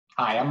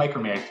Hi, I'm Mike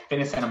Remieres,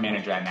 Fitness Center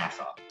Manager at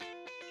Nassau.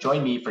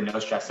 Join me for No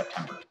Stress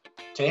September.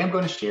 Today I'm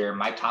going to share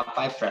my top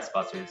 5 stress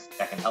busters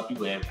that can help you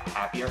live a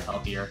happier,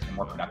 healthier, and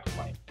more productive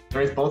life.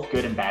 There is both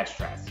good and bad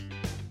stress.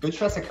 Good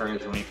stress occurs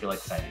when we feel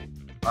excited.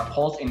 Our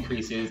pulse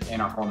increases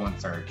and our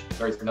hormones surge.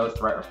 There is no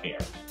threat or fear.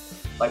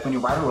 Like when you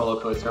ride a roller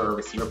coaster or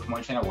receive a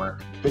promotion at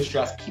work, good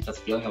stress keeps us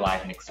feeling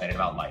alive and excited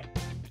about life.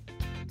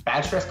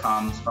 Bad stress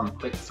comes from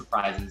quick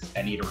surprises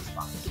that need a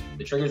response.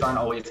 The triggers aren't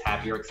always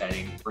happy or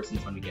exciting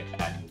versus when we get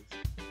bad news.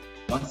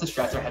 Once the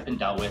stressor has been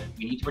dealt with,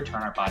 we need to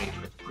return our body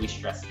to its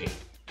pre-stress state.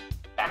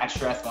 Bad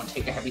stress won't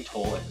take a heavy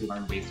toll if we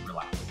learn ways to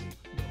relax.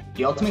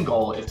 The ultimate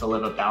goal is to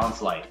live a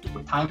balanced life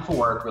with time for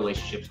work,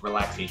 relationships,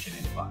 relaxation,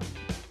 and fun,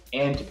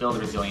 and to build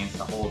resilience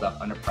to hold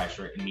up under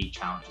pressure and meet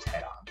challenges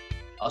head on.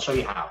 I'll show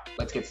you how.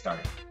 Let's get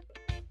started.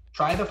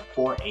 Try the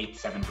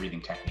 4-8-7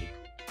 breathing technique.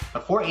 The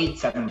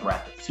 4-8-7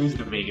 breath soothes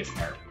the vagus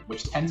nerve,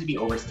 which tends to be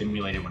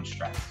overstimulated when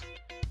stressed.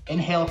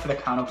 Inhale for the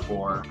count of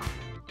 4,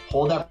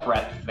 hold that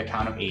breath for the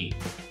count of 8,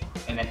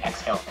 and then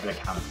exhale for the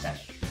count of 7.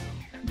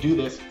 Do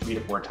this 3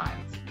 to 4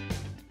 times.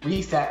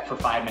 Reset for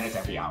 5 minutes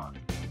every hour.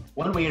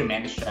 One way to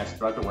manage stress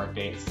throughout the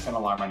workday is to set an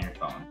alarm on your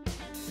phone.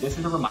 This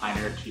is a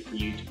reminder for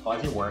you to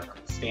pause your work,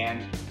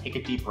 stand, take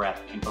a deep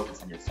breath, and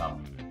focus on yourself.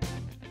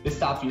 This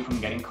stops you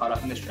from getting caught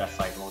up in the stress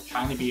cycle,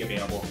 trying to be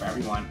available for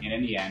everyone, and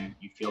in the end,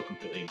 you feel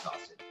completely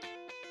exhausted.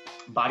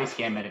 Body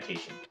scan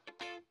meditation.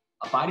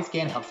 A body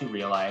scan helps you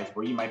realize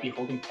where you might be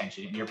holding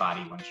tension in your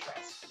body when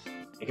stressed.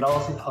 It can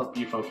also help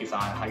you focus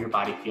on how your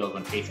body feels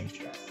when facing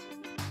stress.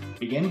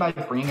 Begin by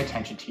bringing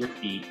attention to your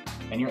feet,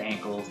 then your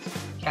ankles,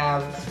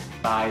 calves,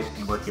 thighs,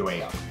 and work your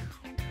way up.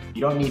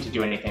 You don't need to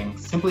do anything,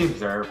 simply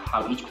observe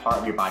how each part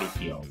of your body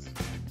feels.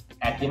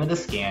 At the end of the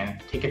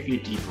scan, take a few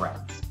deep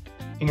breaths.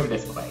 Think of it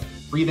this way: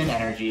 breathe in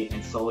energy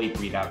and slowly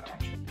breathe out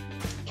tension.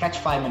 Catch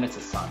 5 minutes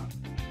of sun.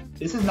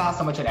 This is not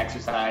so much an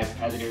exercise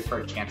as it is for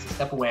a chance to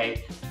step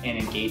away and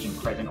engage in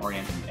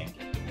present-oriented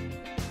thinking.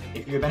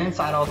 If you've been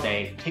inside all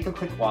day, take a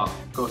quick walk,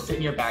 go sit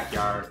in your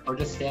backyard, or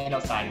just stand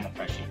outside in the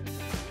fresh air.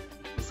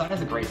 The sun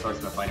is a great source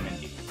of vitamin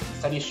D.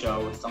 Studies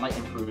show sunlight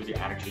improves your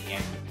attitude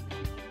and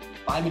mood.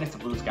 5 minutes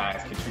of blue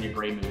skies can turn your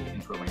gray mood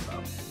into a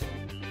rainbow.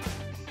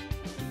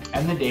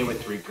 End the day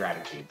with 3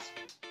 gratitudes.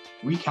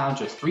 Recount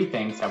just 3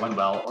 things that went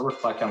well or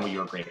reflect on what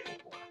you are grateful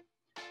for.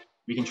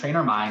 We can train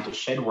our mind to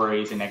shed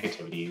worries and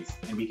negativities,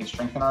 and we can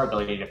strengthen our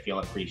ability to feel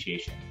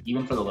appreciation,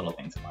 even for the little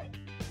things in life.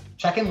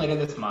 Check in later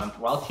this month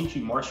where I'll teach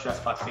you more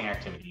stress-busting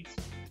activities.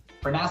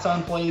 For Nassau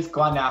employees, go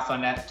on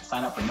NassauNet to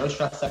sign up for No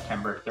Stress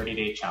September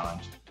 30-Day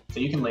Challenge so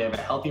you can live a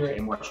healthier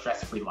and more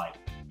stress-free life.